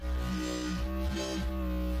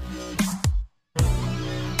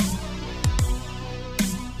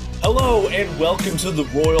Hello and welcome to the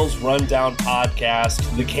Royals Rundown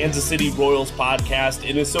Podcast, the Kansas City Royals podcast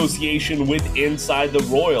in association with Inside the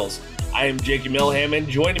Royals. I am Jacob Milham, and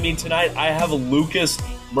joining me tonight I have Lucas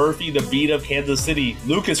Murphy, the beat of Kansas City.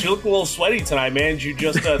 Lucas, you're looking a little sweaty tonight, man. Did you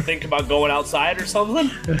just think about going outside or something?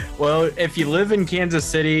 Well, if you live in Kansas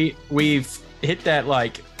City, we've hit that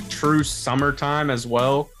like true summertime as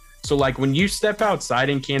well. So like when you step outside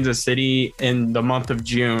in Kansas City in the month of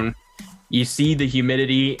June, you see the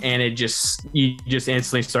humidity and you just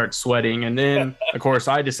instantly start sweating. And then, of course,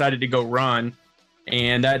 I decided to go run,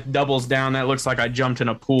 and that doubles down. That looks like I jumped in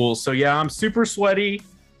a pool. So, yeah, I'm super sweaty,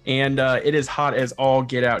 and it is hot as all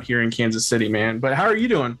get out here in Kansas City, man. But how are you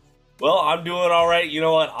doing? Well, I'm doing all right. You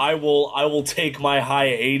know what? I will take my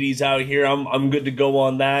high 80s out here. I'm good to go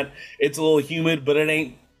on that. It's a little humid, but it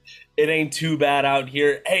ain't too bad out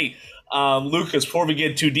here. Hey, Lucas, before we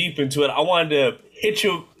get too deep into it, I wanted to hit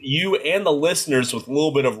you and the listeners with a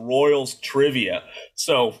little bit of Royals trivia.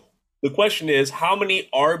 So the question is, how many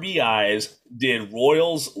RBIs did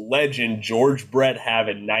Royals legend George Brett have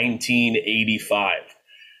in 1985?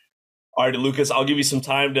 All right, Lucas, I'll give you some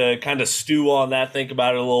time to kind of stew on that, think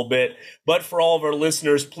about it a little bit. But for all of our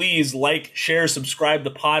listeners, please like, share, subscribe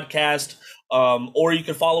to the podcast. Or you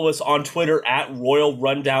can follow us on Twitter at Royal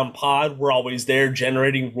Rundown Pod. We're always there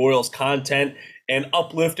generating Royals content and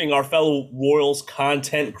uplifting our fellow Royals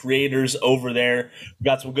content creators over there. We've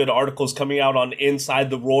got some good articles coming out on Inside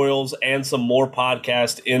the Royals and some more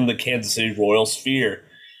podcasts in the Kansas City Royals sphere.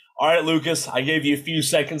 All right, Lucas, I gave you a few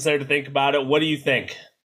seconds there to think about it. What do you think?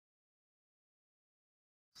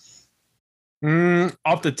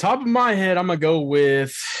 Off the top of my head, I'm going to go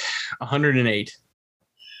with 108.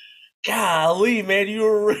 Golly, man, you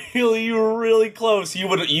were really close. You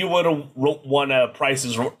would have won a Price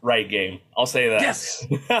is Right game. I'll say that. Yes.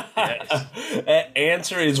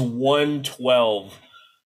 Answer is 112.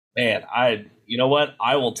 Man, you know what?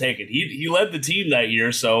 I will take it. He led the team that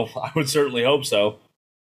year, so I would certainly hope so.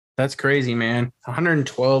 That's crazy, man.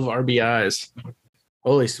 112 RBIs.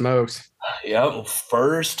 Holy smokes. Yep,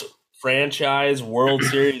 first franchise World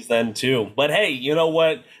Series then too. But hey, you know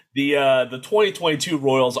what? The 2022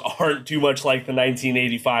 Royals aren't too much like the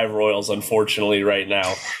 1985 Royals, unfortunately, right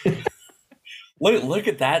now. Look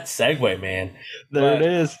at that segue, man. It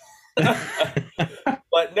is.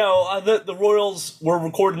 But no, the Royals, we're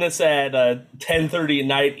recording this at 10:30 at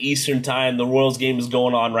night Eastern time. The Royals game is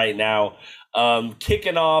going on right now.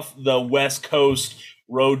 Kicking off the West Coast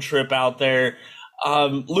road trip out there.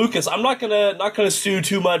 Lucas, I'm not gonna stew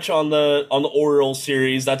too much on the Orioles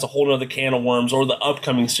series. That's a whole other can of worms, or the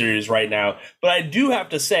upcoming series right now. But I do have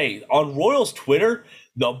to say, on Royals Twitter,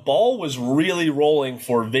 the ball was really rolling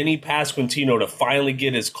for Vinny Pasquantino to finally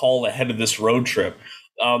get his call ahead of this road trip.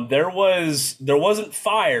 There wasn't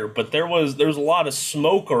fire, but there was a lot of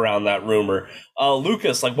smoke around that rumor.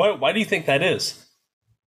 Lucas, like why do you think that is?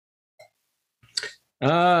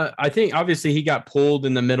 I think obviously he got pulled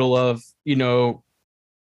in the middle of,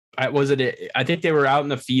 I think they were out in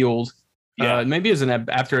the field. Yeah. Maybe it was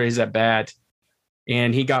after his at bat,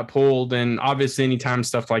 and he got pulled. And obviously, anytime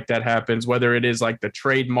stuff like that happens, whether it is like the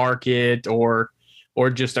trade market or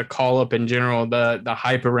just a call up in general, the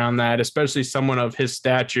hype around that, especially someone of his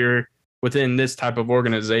stature within this type of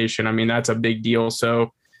organization, I mean, that's a big deal.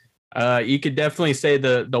 So you could definitely say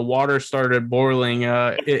the water started boiling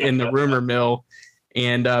in the rumor mill,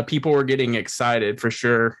 and people were getting excited for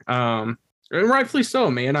sure. And rightfully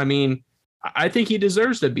so, man. I mean, I think he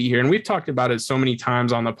deserves to be here. And we've talked about it so many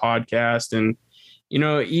times on the podcast. And,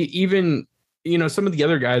 even, some of the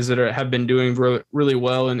other guys that have been doing really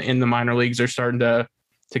well in the minor leagues are starting to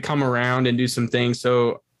come around and do some things.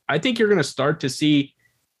 So I think you're going to start to see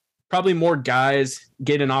probably more guys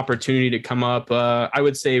get an opportunity to come up. I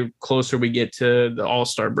would say closer we get to the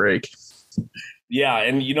All-Star break. Yeah,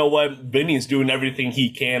 and you know what? Vinny's doing everything he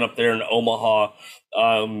can up there in Omaha.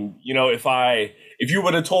 If you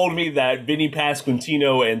would have told me that Vinny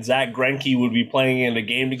Pasquantino and Zach Greinke would be playing in a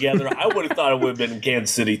game together, I would have thought it would have been in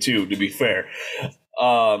Kansas City too, to be fair.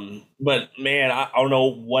 But man, I don't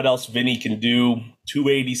know what else Vinny can do.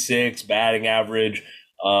 286 batting average,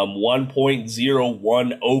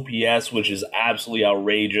 1.01 OPS, which is absolutely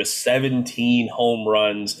outrageous. 17 home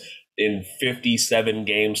runs in 57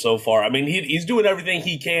 games so far. I mean, he's doing everything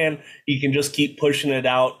he can. He can just keep pushing it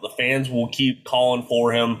out. The fans will keep calling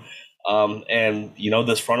for him. And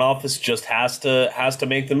this front office just has to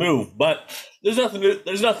make the move. But there's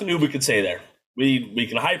nothing new we could say there. We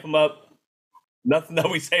can hype him up. Nothing that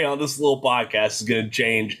we say on this little podcast is going to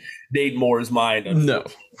change Dayton Moore's mind. No,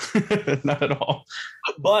 not at all.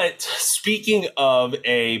 But speaking of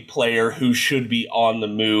a player who should be on the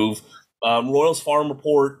move, Royals Farm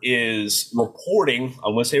Report is reporting,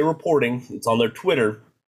 I'm going to say reporting, it's on their Twitter,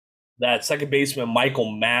 that second baseman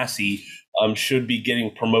Michael Massey should be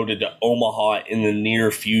getting promoted to Omaha in the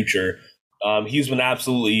near future. He's been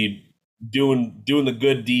absolutely doing the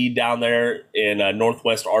good deed down there in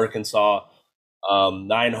Northwest Arkansas.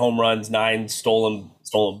 9 home runs, 9 stolen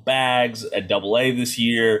bags at Double-A this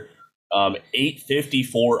year.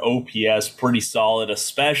 854 OPS, pretty solid,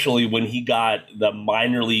 especially when he got the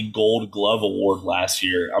minor league Gold Glove award last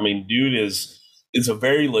year. I mean, dude is a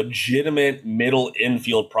very legitimate middle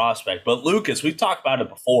infield prospect. But Lucas, we've talked about it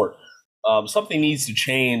before. Something needs to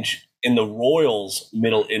change in the Royals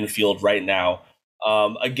middle infield right now.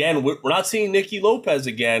 Again, we're not seeing Nicky Lopez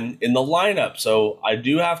again in the lineup. So I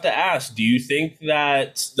do have to ask, do you think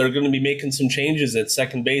that they're going to be making some changes at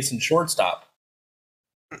second base and shortstop?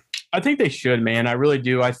 I think they should, man. I really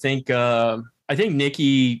do. I think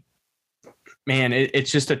Nicky, man,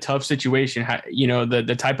 it's just a tough situation. You know,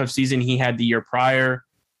 the type of season he had the year prior.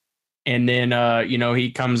 And then,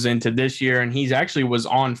 he comes into this year and he's actually was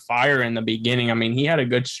on fire in the beginning. I mean, he had a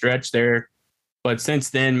good stretch there. But since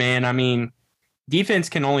then, man, I mean, defense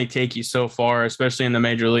can only take you so far, especially in the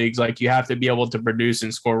major leagues. Like, you have to be able to produce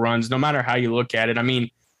and score runs no matter how you look at it. I mean,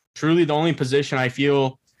 truly the only position I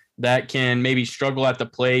feel that can maybe struggle at the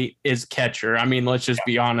plate is catcher. I mean, let's just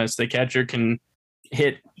be honest. The catcher can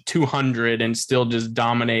hit 200 and still just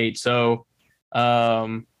dominate. So,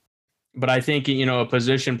 but I think, a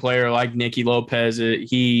position player like Nicky Lopez,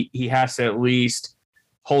 he has to at least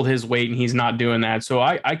hold his weight, and he's not doing that. So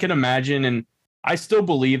I can imagine, and I still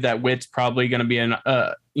believe that Whit's probably going to be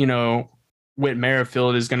Whit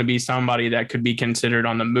Merrifield is going to be somebody that could be considered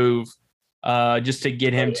on the move, just to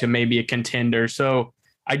get him to maybe a contender. So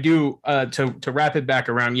I do, to wrap it back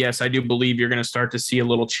around, yes, I do believe you're going to start to see a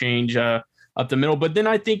little change up the middle. But then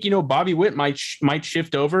I think, Bobby Witt might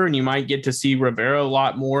shift over, and you might get to see Rivera a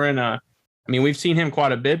lot more. And I mean, we've seen him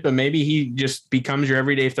quite a bit, but maybe he just becomes your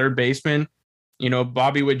everyday third baseman.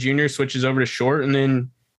 Bobby Witt Jr. switches over to short, and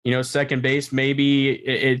then, second base, maybe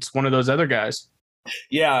it's one of those other guys.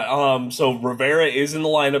 Yeah, so Rivera is in the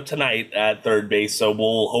lineup tonight at third base, so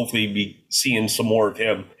we'll hopefully be seeing some more of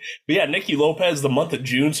him. But yeah, Nicky Lopez, the month of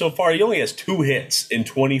June so far, he only has 2 hits in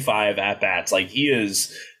 25 at-bats. Like, he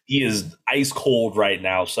is ice cold right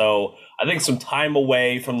now. So I think some time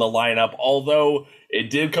away from the lineup, although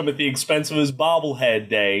it did come at the expense of his bobblehead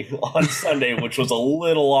day on Sunday, which was a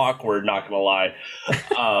little awkward, not going to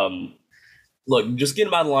lie. Look, just get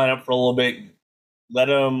him out of the lineup for a little bit. Let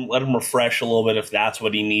him refresh a little bit if that's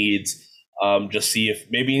what he needs. Just see if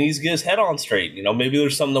maybe he needs to get his head on straight. Maybe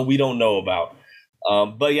there's something that we don't know about.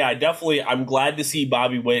 But yeah, I'm glad to see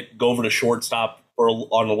Bobby Witt go over to shortstop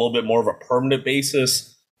on a little bit more of a permanent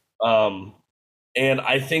basis. And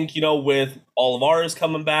I think, with Olivares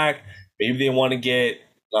coming back, maybe they want to get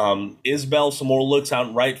Isbell some more looks out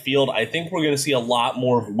in right field. I think we're going to see a lot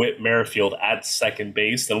more of Whit Merrifield at second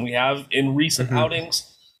base than we have in recent outings.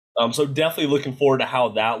 So definitely looking forward to how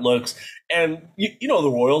that looks. And, the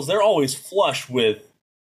Royals, they're always flush with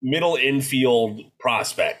middle infield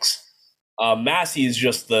prospects. Massey is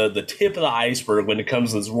just the tip of the iceberg when it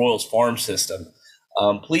comes to this Royals farm system.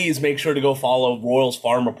 Please make sure to go follow Royals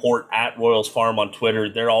Farm Report at Royals Farm on Twitter.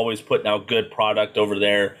 They're always putting out good product over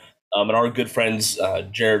there. And our good friends,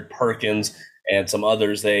 Jared Perkins and some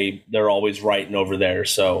others, they're always writing over there.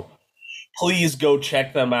 So please go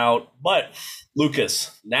check them out. But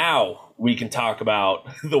Lucas, now we can talk about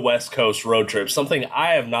the West Coast road trip, something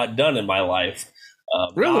I have not done in my life.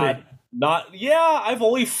 Really? I've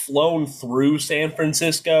only flown through San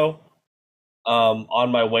Francisco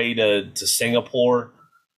on my way to Singapore.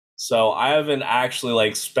 So I haven't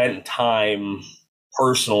actually spent time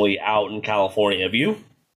personally out in California. Have you?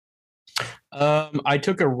 I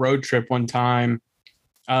took a road trip one time,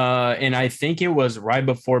 and I think it was right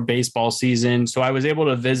before baseball season. So I was able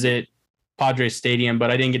to visit Padres Stadium,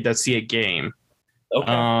 but I didn't get to see a game.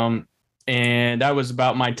 Okay. And that was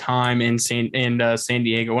about my time in San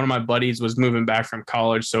Diego. One of my buddies was moving back from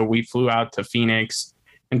college, so we flew out to Phoenix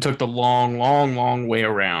and took the long way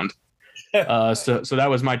around. So that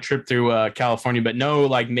was my trip through California, but no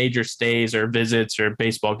major stays or visits or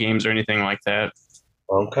baseball games or anything like that.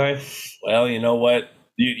 Okay. Well, you know what?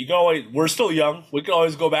 You can always, we're still young. We can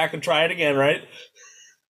always go back and try it again, right?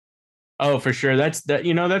 Oh, for sure. That's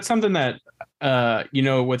something that,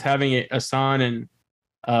 with having a son and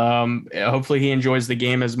hopefully he enjoys the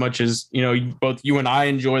game as much as, both you and I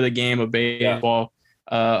enjoy the game of baseball.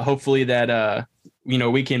 Yeah. Hopefully that,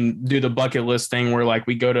 we can do the bucket list thing where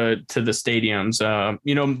we go to the stadiums.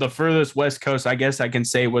 The furthest West Coast, I guess I can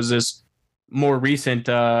say, was this more recent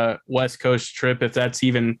West Coast trip, if that's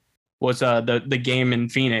even the game in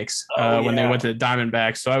Phoenix when they went to the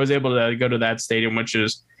Diamondbacks. So I was able to go to that stadium, which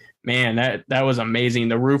is, man, that was amazing.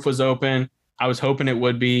 The roof was open. I was hoping it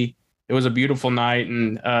would be. It was a beautiful night,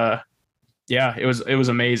 and it was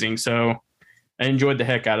amazing. So I enjoyed the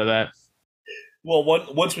heck out of that. Well,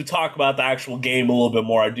 once we talk about the actual game a little bit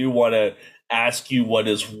more, I do want to ask you what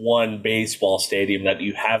is one baseball stadium that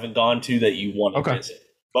you haven't gone to that you want to visit.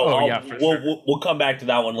 But we'll come back to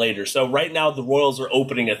that one later. So right now the Royals are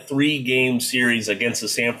opening a 3-game series against the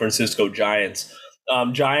San Francisco Giants.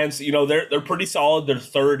 Giants, they're pretty solid. They're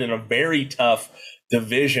third in a very tough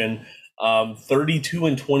division.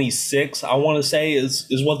 32-26, I want to say, is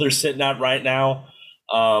what they're sitting at right now.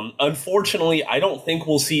 Unfortunately, I don't think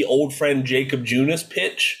we'll see old friend Jacob Junis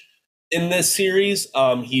pitch in this series.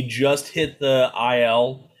 He just hit the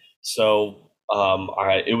IL, so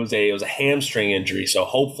it was a hamstring injury. So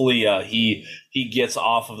hopefully he gets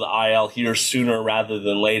off of the IL here sooner rather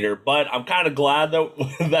than later. But I'm kind of glad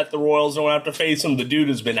that the Royals don't have to face him. The dude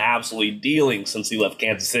has been absolutely dealing since he left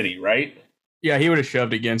Kansas City, right? Yeah, he would have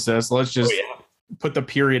shoved against us. Let's just put the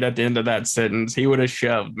period at the end of that sentence. He would have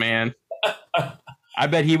shoved, man. I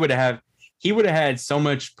bet he would have had so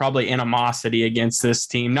much probably animosity against this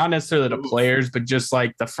team, not necessarily the players, but just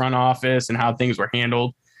like the front office and how things were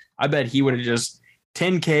handled. I bet he would have just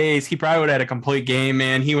 10 Ks. He probably would have had a complete game,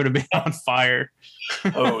 man. He would have been on fire.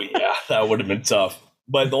 Oh, yeah, that would have been tough.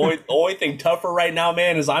 But the only thing tougher right now,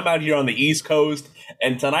 man, is I'm out here on the East Coast,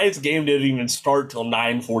 and tonight's game didn't even start till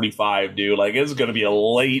 9:45, dude. Like, it's going to be a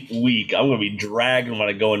late week. I'm going to be dragging when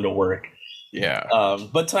I go into work. Yeah.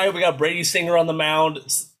 But tonight we got Brady Singer on the mound.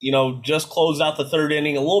 Just closed out the third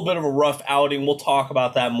inning. A little bit of a rough outing. We'll talk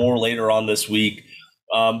about that more later on this week.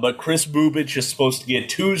 But Chris Bubich is supposed to get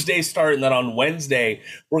Tuesday start, and then on Wednesday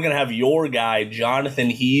we're going to have your guy, Jonathan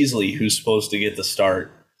Heasley, who's supposed to get the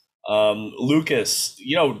start. Lucas,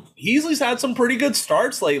 Heasley's had some pretty good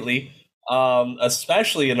starts lately,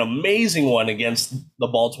 especially an amazing one against the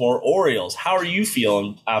Baltimore Orioles. How are you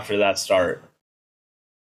feeling after that start?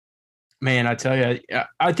 Man, I tell you,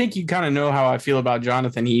 I think you kind of know how I feel about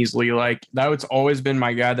Jonathan Heasley. Like, that's always been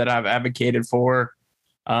my guy that I've advocated for.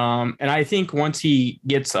 And I think once he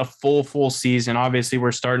gets a full season, obviously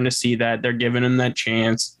we're starting to see that they're giving him that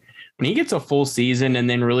chance. When he gets a full season and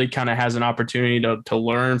then really kind of has an opportunity to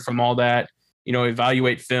learn from all that,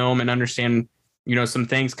 evaluate film and understand, some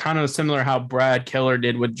things kind of similar how Brad Keller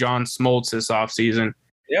did with John Smoltz this offseason.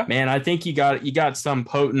 Yeah, man, I think you got some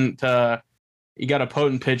potent. You got a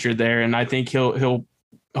potent pitcher there, and I think he'll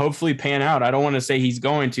hopefully pan out. I don't want to say he's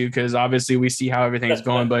going to, because obviously we see how everything's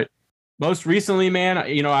going. But most recently, man,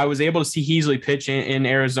 I was able to see Heasley pitch in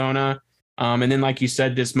Arizona. And then, like you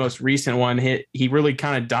said, this most recent one he really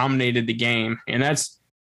kind of dominated the game. And that's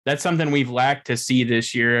something we've lacked to see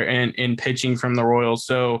this year in pitching from the Royals.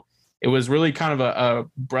 So it was really kind of a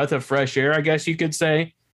breath of fresh air, I guess you could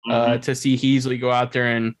say, to see Heasley go out there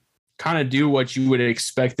and kind of do what you would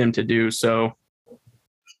expect them to do. So,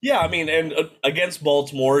 yeah, I mean, and against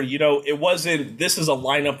Baltimore, this is a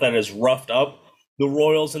lineup that has roughed up the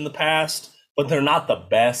Royals in the past, but they're not the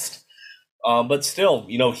best. But still,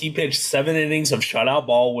 he pitched 7 innings of shutout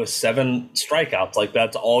ball with 7 strikeouts. Like,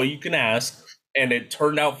 that's all you can ask. And it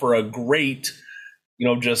turned out for a great,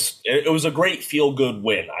 it was a great feel-good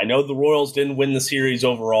win. I know the Royals didn't win the series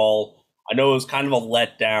overall. I know it was kind of a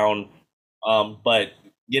letdown, but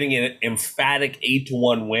getting an emphatic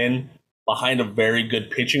 8-1 win behind a very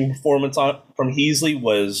good pitching performance from Heasley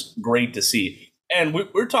was great to see. And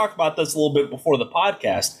we're talking about this a little bit before the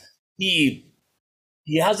podcast. He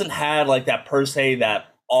hasn't had like that per se that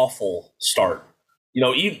awful start.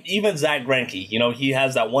 Even Zach Greinke, he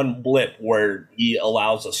has that one blip where he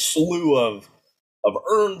allows a slew of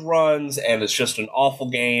earned runs, and it's just an awful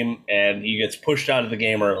game, and he gets pushed out of the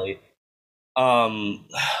game early. I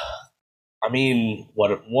mean,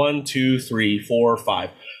 1, 2, 3, 4, 5.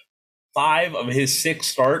 5 of his 6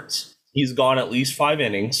 starts, he's gone at least 5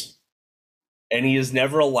 innings, and he has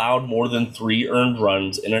never allowed more than 3 earned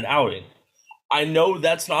runs in an outing. I know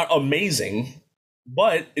that's not amazing,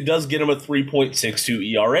 but it does get him a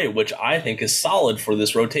 3.62 ERA, which I think is solid for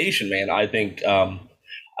this rotation, man. I think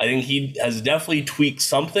he has definitely tweaked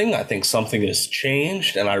something. I think something has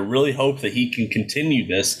changed, and I really hope that he can continue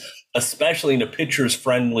this, especially in a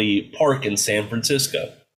pitcher's-friendly park in San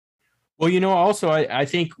Francisco. Well, also, I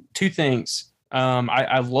think 2 things.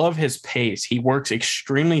 I love his pace. He works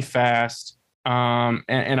extremely fast,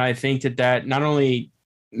 and I think that not only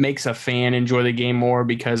makes a fan enjoy the game more,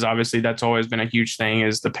 because obviously that's always been a huge thing,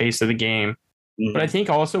 is the pace of the game. Mm-hmm. But I think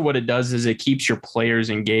also what it does is it keeps your players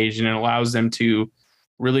engaged, and it allows them to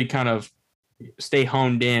really kind of stay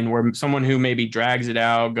honed in, where someone who maybe drags it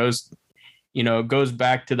out, goes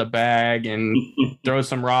back to the bag and throws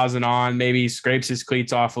some rosin on, maybe scrapes his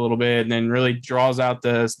cleats off a little bit, and then really draws out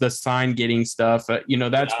the sign getting stuff.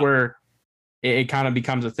 That's where it kind of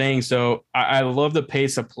becomes a thing. So I love the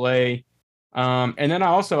pace of play. And then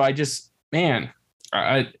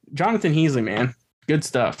Jonathan Heasley, man, good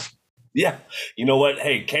stuff. Yeah. You know what?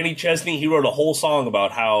 Hey, Kenny Chesney, he wrote a whole song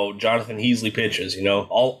about how Jonathan Heasley pitches,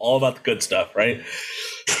 all about the good stuff, right?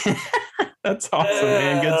 That's awesome,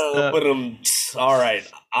 man. Good stuff. All right.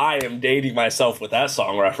 I am dating myself with that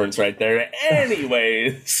song reference right there.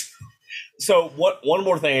 Anyways. So one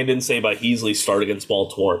more thing I didn't say about Heasley's start against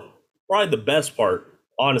Baltimore. Probably the best part,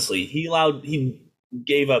 honestly, he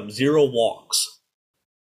gave up 0 walks.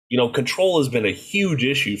 Control has been a huge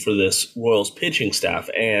issue for this Royals pitching staff,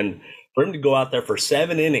 and for him to go out there for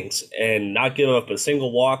 7 innings and not give up a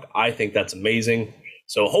single walk, I think that's amazing.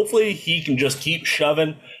 So hopefully he can just keep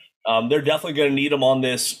shoving. They're definitely going to need him on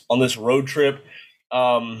this road trip.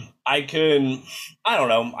 I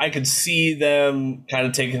could see them kind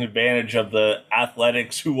of taking advantage of the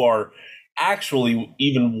Athletics, who are actually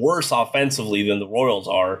even worse offensively than the Royals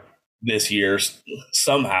are this year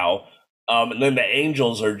somehow. And then the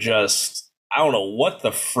Angels are just, I don't know what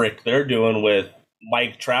the frick they're doing with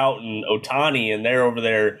Mike Trout and Ohtani, and they're over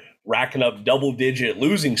there racking up double-digit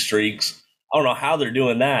losing streaks. I don't know how they're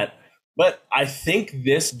doing that. But I think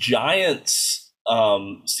this Giants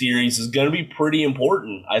series is going to be pretty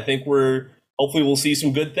important. I think hopefully we'll see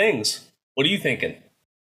some good things. What are you thinking?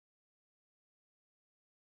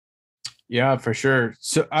 Yeah, for sure.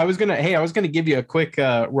 So I was gonna give you a quick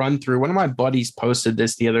run through. One of my buddies posted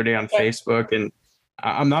this the other day on Facebook, and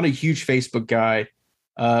I'm not a huge Facebook guy,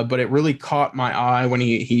 but it really caught my eye when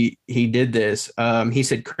he did this. He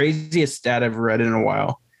said, "Craziest stat I've read in a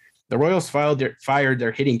while. The Royals fired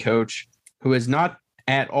their hitting coach, who is not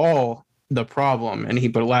at all the problem," and he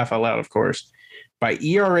put a laugh out loud, of course. "By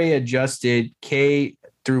ERA adjusted K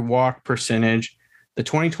through walk percentage, the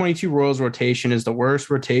 2022 Royals rotation is the worst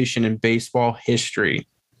rotation in baseball history.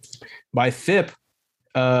 By FIP,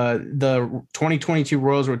 the 2022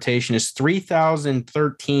 Royals rotation is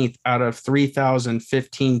 3,013th out of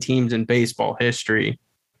 3,015 teams in baseball history."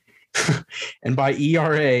 And by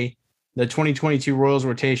ERA, the 2022 Royals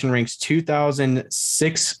rotation ranks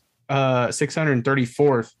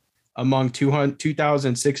 2,634th among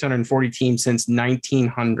 2,640 teams since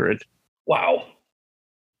 1900. Wow.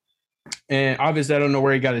 And obviously, I don't know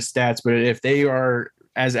where he got his stats, but if they are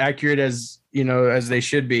as accurate as they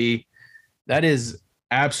should be, that is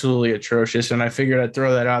absolutely atrocious. And I figured I'd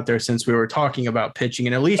throw that out there since we were talking about pitching,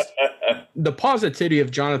 and at least the positivity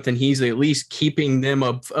of Jonathan Heasley, at least keeping them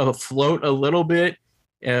afloat a little bit.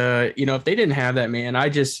 If they didn't have that, man,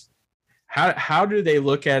 how do they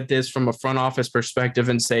look at this from a front office perspective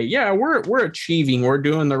and say, yeah, we're achieving, we're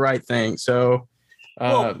doing the right thing. So,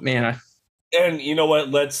 and you know what?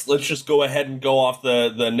 Let's just go ahead and go off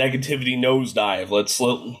the negativity nosedive.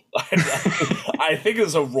 I think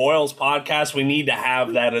as a Royals podcast, we need to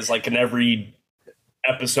have that as like an every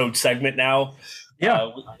episode segment now.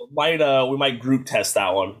 Yeah, we might group test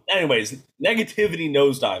that one. Anyways, negativity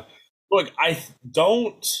nosedive. Look, I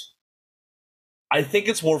think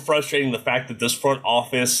it's more frustrating the fact that this front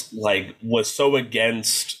office was so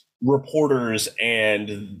against reporters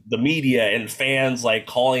and the media and fans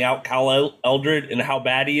calling out Cal Eldred and how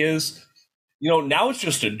bad he is. Now it's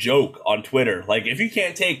just a joke on Twitter. If you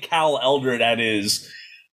can't take Cal Eldred at his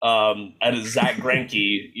Zach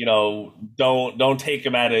Greinke, don't take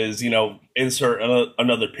him at his, insert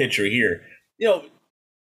another pitcher here.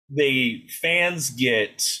 The fans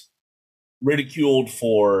get ridiculed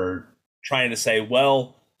for trying to say,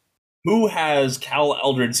 well, who has Cal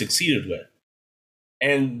Eldred succeeded with?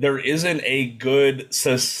 And there isn't a good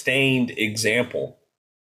sustained example.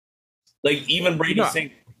 Even Brady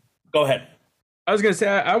Sink. Go ahead. I was going to say,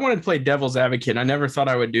 I wanted to play devil's advocate. I never thought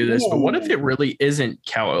I would do this, but what if it really isn't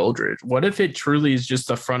Cal Eldred? What if it truly is just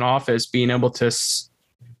the front office being able to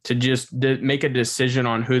just make a decision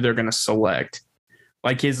on who they're going to select?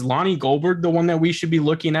 Is Lonnie Goldberg the one that we should be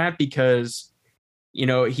looking at? Because,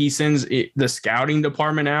 he sends the scouting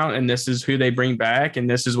department out and this is who they bring back and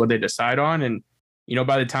this is what they decide on. And,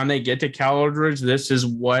 by the time they get to Cal Eldridge, this is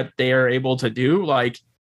what they are able to do. I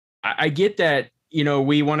get that,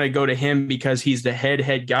 we want to go to him because he's the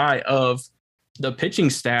head guy of the pitching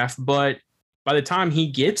staff. But by the time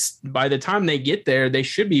they get there, they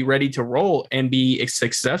should be ready to roll and be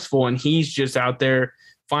successful. And he's just out there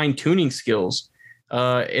fine tuning skills.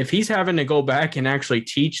 If he's having to go back and actually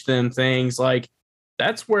teach them things,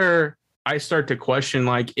 that's where I start to question,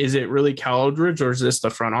 is it really Cal Eldridge or is this the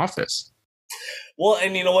front office? Well,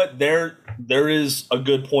 and you know what? There is a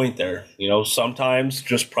good point there. You know, sometimes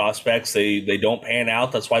just prospects they don't pan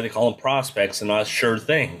out. That's why they call them prospects and not sure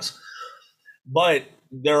things. But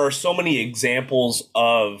there are so many examples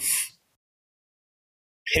of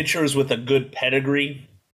pitchers with a good pedigree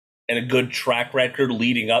and a good track record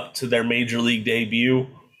leading up to their major league debut,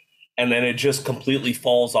 and then it just completely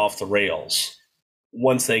falls off the rails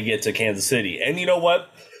once they get to Kansas City. And you know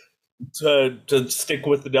what? To stick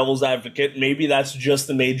with the devil's advocate, maybe that's just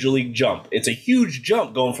the major league jump. It's a huge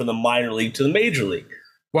jump going from the minor league to the major league.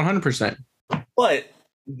 100%. But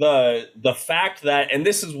the fact that, and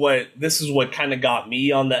this is what kind of got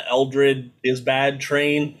me on the Eldred is bad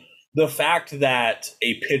train, the fact that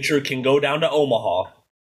a pitcher can go down to Omaha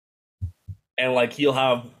and like he'll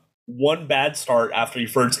have one bad start after he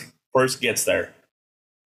first gets there,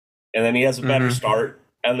 and then he has a better start,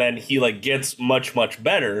 and then he like gets much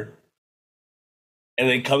better. And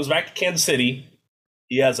then he comes back to Kansas City.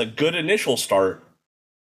 He has a good initial start.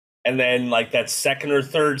 And then like that second or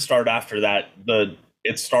third start after that,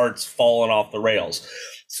 it starts falling off the rails.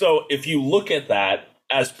 So if you look at that,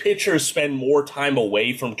 as pitchers spend more time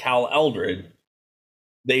away from Cal Eldred,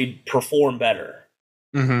 they perform better.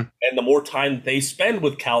 And the more time they spend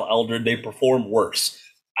with Cal Eldred, they perform worse.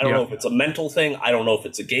 I don't know if it's a mental thing. I don't know if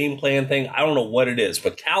it's a game plan thing. I don't know what it is.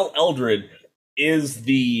 But Cal Eldred is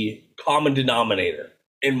the common denominator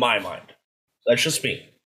in my mind. That's just me.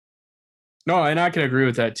 No, and I can agree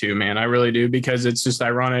with that too, man. I really do, because it's just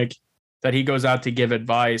ironic that he goes out to give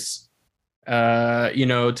advice, you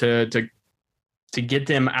know, to get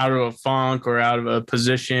them out of a funk or out of a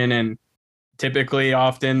position, and typically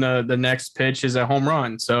often the next pitch is a home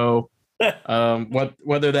run. So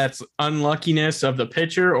whether that's unluckiness of the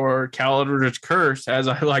pitcher or Cal Eldred's curse, as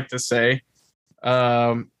I like to say,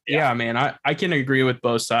 yeah, man, I can agree with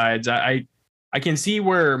both sides. I can see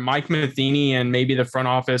where Mike Matheny and maybe the front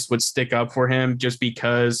office would stick up for him just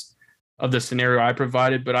because of the scenario I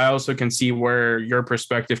provided. But I also can see where your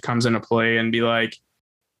perspective comes into play and be like,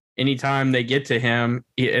 anytime they get to him,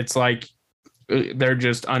 it's like they're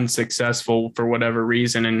just unsuccessful for whatever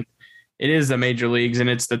reason. And it is the major leagues, and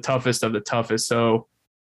it's the toughest of the toughest. So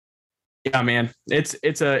yeah, man, it's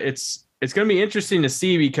going to be interesting to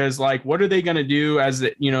see, because like, what are they going to do as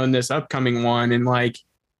you know, in this upcoming one? And like,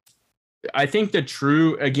 I think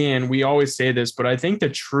again, we always say this, but I think the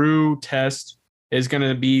true test is going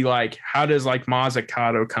to be like, how does like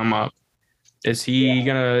Mazzucato come up? Is he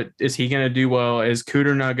gonna do well? Is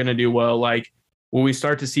Kudrna gonna do well? Like, will we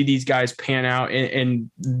start to see these guys pan out?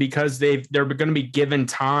 And because they're going to be given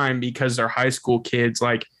time because they're high school kids,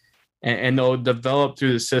 like, and they'll develop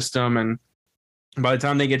through the system. And by the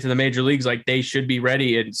time they get to the major leagues, like, they should be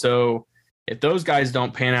ready. And so if those guys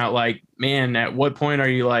don't pan out, like, man, at what point are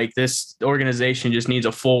you like, this organization just needs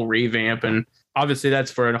a full revamp? And obviously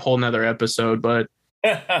that's for a whole nother episode, but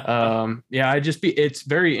yeah, it's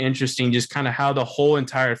very interesting just kind of how the whole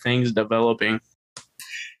entire thing is developing.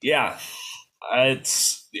 Yeah.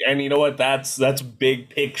 And you know what, that's big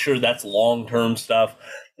picture, that's long-term stuff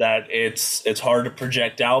that it's hard to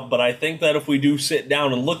project out. But I think that if we do sit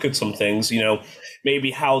down and look at some things, you know,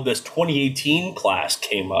 maybe how this 2018 class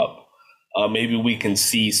came up, maybe we can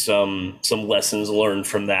see some lessons learned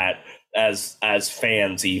from that as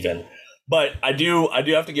fans even. But I do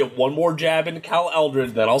have to get one more jab into Cal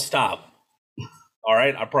Eldred, then I'll stop. All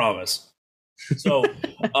right, I promise. So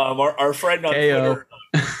our friend on Twitter,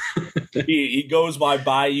 he goes by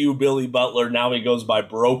Bayou Billy Butler. Now he goes by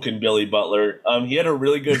Broken Billy Butler. He had a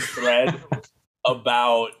really good thread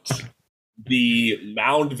about the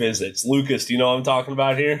mound visits. Lucas, do you know what I'm talking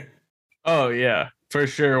about here? Oh, yeah, for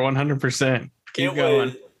sure. 100%. Keep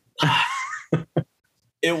going.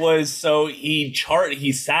 It was so he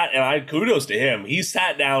sat, and kudos to him. He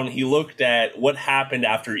sat down, he looked at what happened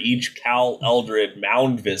after each Cal Eldred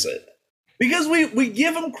mound visit. Because we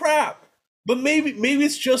give him crap. But maybe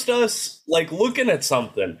it's just us like looking at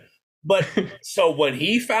something. But so what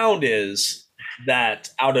he found is that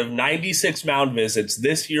out of 96 mound visits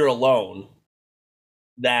this year alone,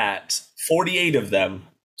 that 48 of them,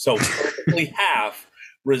 so perfectly half,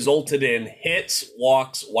 resulted in hits,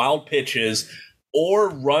 walks, wild pitches, or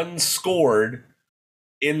runs scored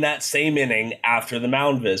in that same inning after the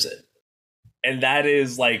mound visit. And that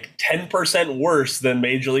is like 10% worse than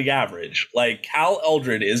major league average. Like, Cal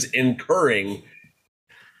Eldred is incurring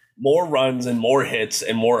more runs and more hits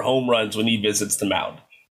and more home runs when he visits the mound.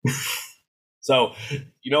 So,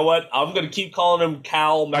 you know what? I'm going to keep calling him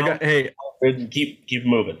Cal Mound. And keep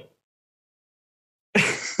moving.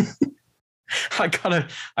 I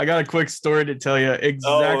got a quick story to tell you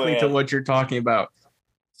exactly to what you're talking about.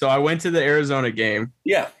 So I went to the Arizona game.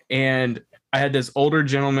 Yeah. And I had this older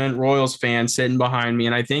gentleman, Royals fan, sitting behind me,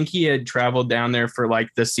 and I think he had traveled down there for like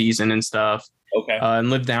the season and stuff. Okay. And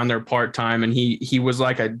lived down there part time, and he was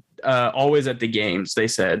like always at the games. They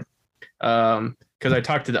said because I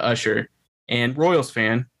talked to the usher and Royals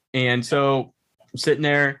fan, and so I'm sitting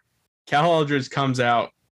there. Cal Eldridge comes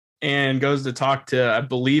out and goes to talk to, I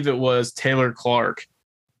believe it was Taylor Clark,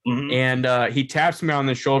 and he taps me on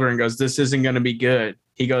the shoulder and goes, "This isn't going to be good."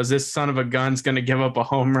 He goes, "This son of a gun's going to give up a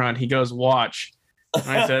home run." He goes, "Watch." And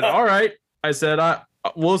I said, "All right." I said,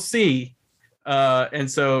 "We'll see." And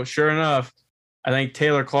so, sure enough, I think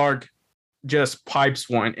Taylor Clark just pipes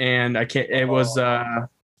one, and I can't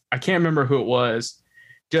remember who it was.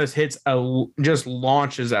 Just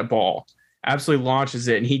launches that ball, absolutely launches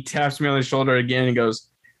it, and he taps me on the shoulder again and goes,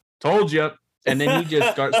 "Told you." And then he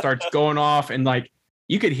just starts going off, and like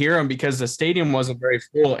you could hear him because the stadium wasn't very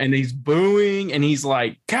full, and he's booing, and he's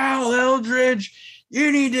like, "Cal Eldridge,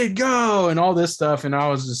 you need to go," and all this stuff. And I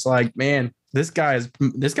was just like, man, this guy's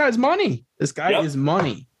money. This guy is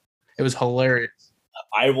money. It was hilarious.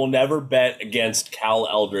 I will never bet against Cal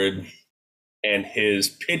Eldridge and his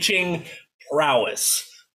pitching prowess.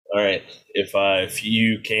 All right. If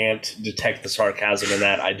you can't detect the sarcasm in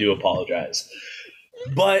that, I do apologize.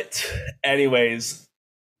 But anyways,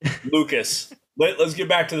 Lucas, let's get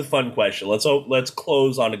back to the fun question. Let's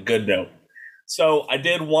close on a good note. So I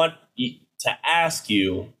did want to ask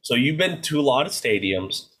you, so you've been to a lot of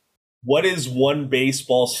stadiums. What is one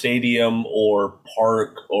baseball stadium or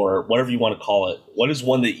park or whatever you want to call it? What is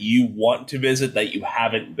one that you want to visit that you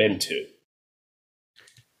haven't been to?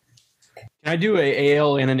 Can I do a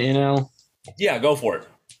AL and an NL? Yeah, go for it.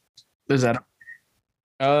 Is that?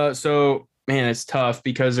 So man, it's tough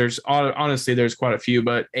because honestly there's quite a few,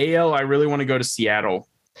 but AL, I really want to go to Seattle.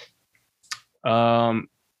 Definitely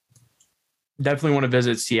want to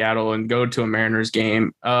visit Seattle and go to a Mariners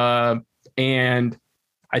game. And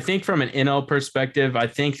I think from an NL perspective, I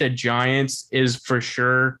think the Giants is for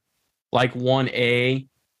sure like 1A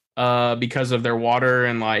because of their water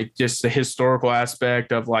and like just the historical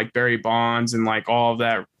aspect of like Barry Bonds and like all of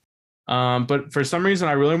that. But for some reason,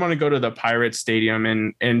 I really want to go to the Pirates Stadium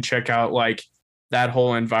and check out like that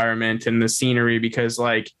whole environment and the scenery, because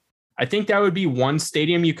like I think that would be one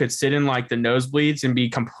stadium you could sit in like the nosebleeds and be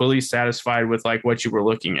completely satisfied with like what you were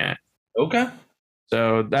looking at. Okay.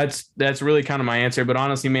 So that's really kind of my answer. But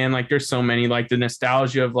honestly, man, like there's so many, like the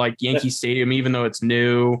nostalgia of like Yankee Stadium, even though it's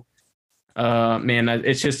new, man,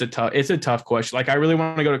 it's just a tough question. Like I really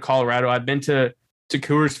want to go to Colorado. I've been to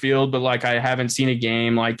Coors Field, but like I haven't seen a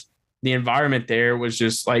game. Like the environment there was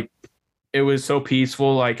just like, it was so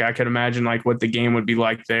peaceful. Like I could imagine like what the game would be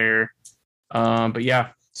like there. But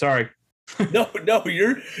yeah, sorry. No,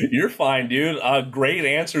 you're fine, dude. Great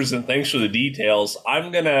answers and thanks for the details.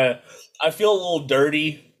 I feel a little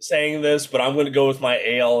dirty saying this, but I'm going to go with my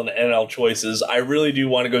AL and NL choices. I really do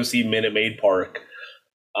want to go see Minute Maid Park.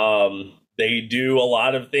 They do a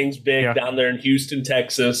lot of things big down there in Houston,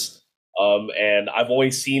 Texas. And I've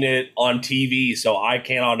only seen it on TV, so I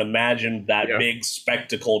cannot imagine that big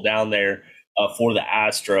spectacle down there for the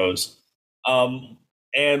Astros.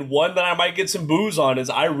 And one that I might get some booze on is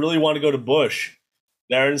I really want to go to Busch.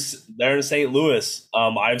 They're in St. Louis.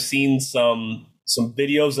 I've seen some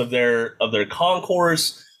videos of their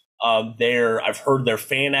concourse. I've heard their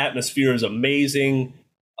fan atmosphere is amazing.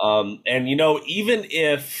 And you know, even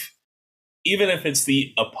if it's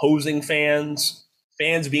the opposing fans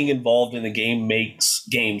being involved in the game makes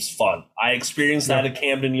games fun. I experienced that at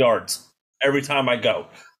Camden Yards every time I go.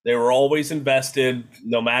 They were always invested,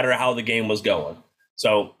 no matter how the game was going.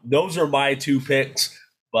 So those are my two picks.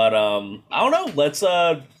 But I don't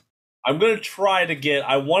know. I'm gonna try to get.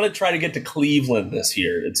 I want to try to get to Cleveland this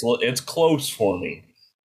year. It's close for me.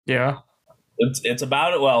 Yeah, it's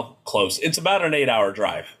about close. It's about an 8-hour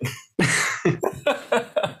drive.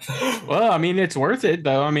 Well, I mean, it's worth it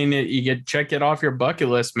though. I mean, you get check it off your bucket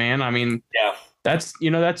list, man. I mean, yeah,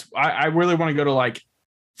 I really want to go to like,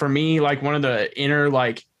 for me, like one of the inner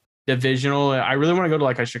like divisional. I really want to go to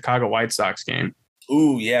like a Chicago White Sox game.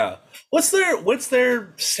 Ooh, yeah. What's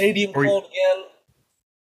their stadium called again?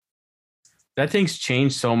 That thing's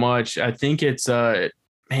changed so much. I think it's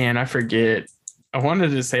man, I forget. I wanted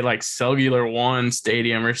to say like Cellular One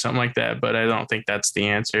Stadium or something like that, but I don't think that's the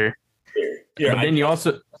answer. Here, but then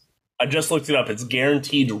I just looked it up. It's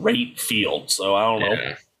Guaranteed Rate Field, so I don't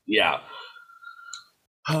know. Yeah.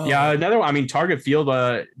 Yeah, Target Field,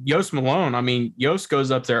 Yost Malone. I mean, Yost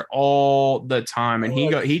goes up there all the time, and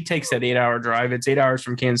he takes that 8-hour drive. It's 8 hours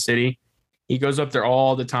from Kansas City. He goes up there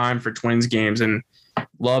all the time for Twins games and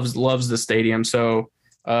loves the stadium. So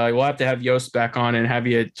we'll have to have Yost back on and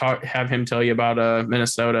have him tell you about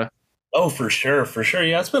Minnesota. Oh, for sure, for sure.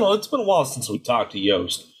 Yeah, it's been a while since we talked to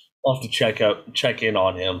Yost. I'll have to check in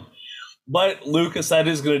on him. But Lucas, that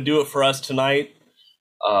is going to do it for us tonight.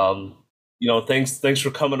 Thanks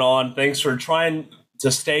for coming on. Thanks for trying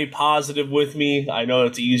to stay positive with me. I know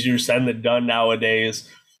it's easier said than done nowadays.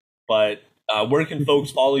 But where can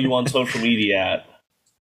folks follow you on social media at?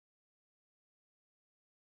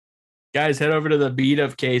 Guys, head over to the Beat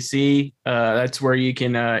of KC. That's where you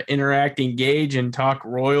can interact, engage, and talk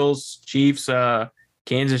Royals, Chiefs,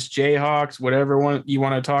 Kansas Jayhawks, whatever you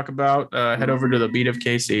want to talk about. Head over to the Beat of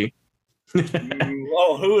KC.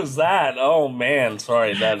 Oh, who is that? Oh man,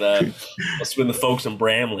 sorry, that must have been the folks in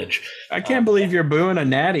Bramlage. I can't believe you're booing a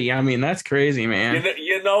natty. I mean, that's crazy, man.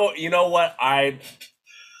 You know what? I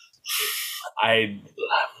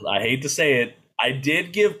hate to say it. I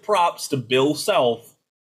did give props to Bill Self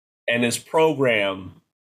and his program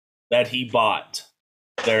that he bought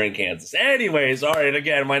there in Kansas. Anyways, all right,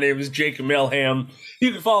 again, my name is Jacob Milham.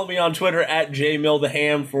 You can follow me on Twitter at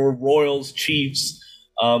jmilltheham for Royals, Chiefs,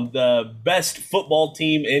 the best football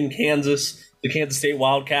team in Kansas, the Kansas State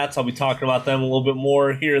Wildcats. I'll be talking about them a little bit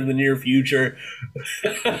more here in the near future.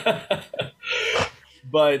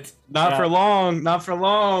 But not for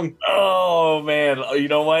long. Oh man, you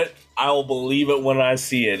know what? I'll believe it when I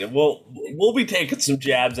see it. And we'll be taking some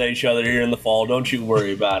jabs at each other here in the fall. Don't you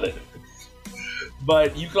worry about it.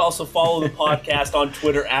 But you can also follow the podcast on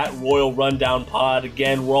Twitter at Royal Rundown Pod.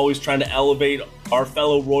 Again, we're always trying to elevate our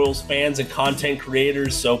fellow Royals fans and content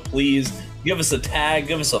creators. So please give us a tag,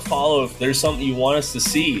 give us a follow if there's something you want us to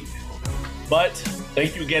see. But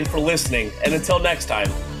thank you again for listening. And until next time,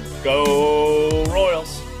 go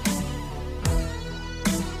Royals.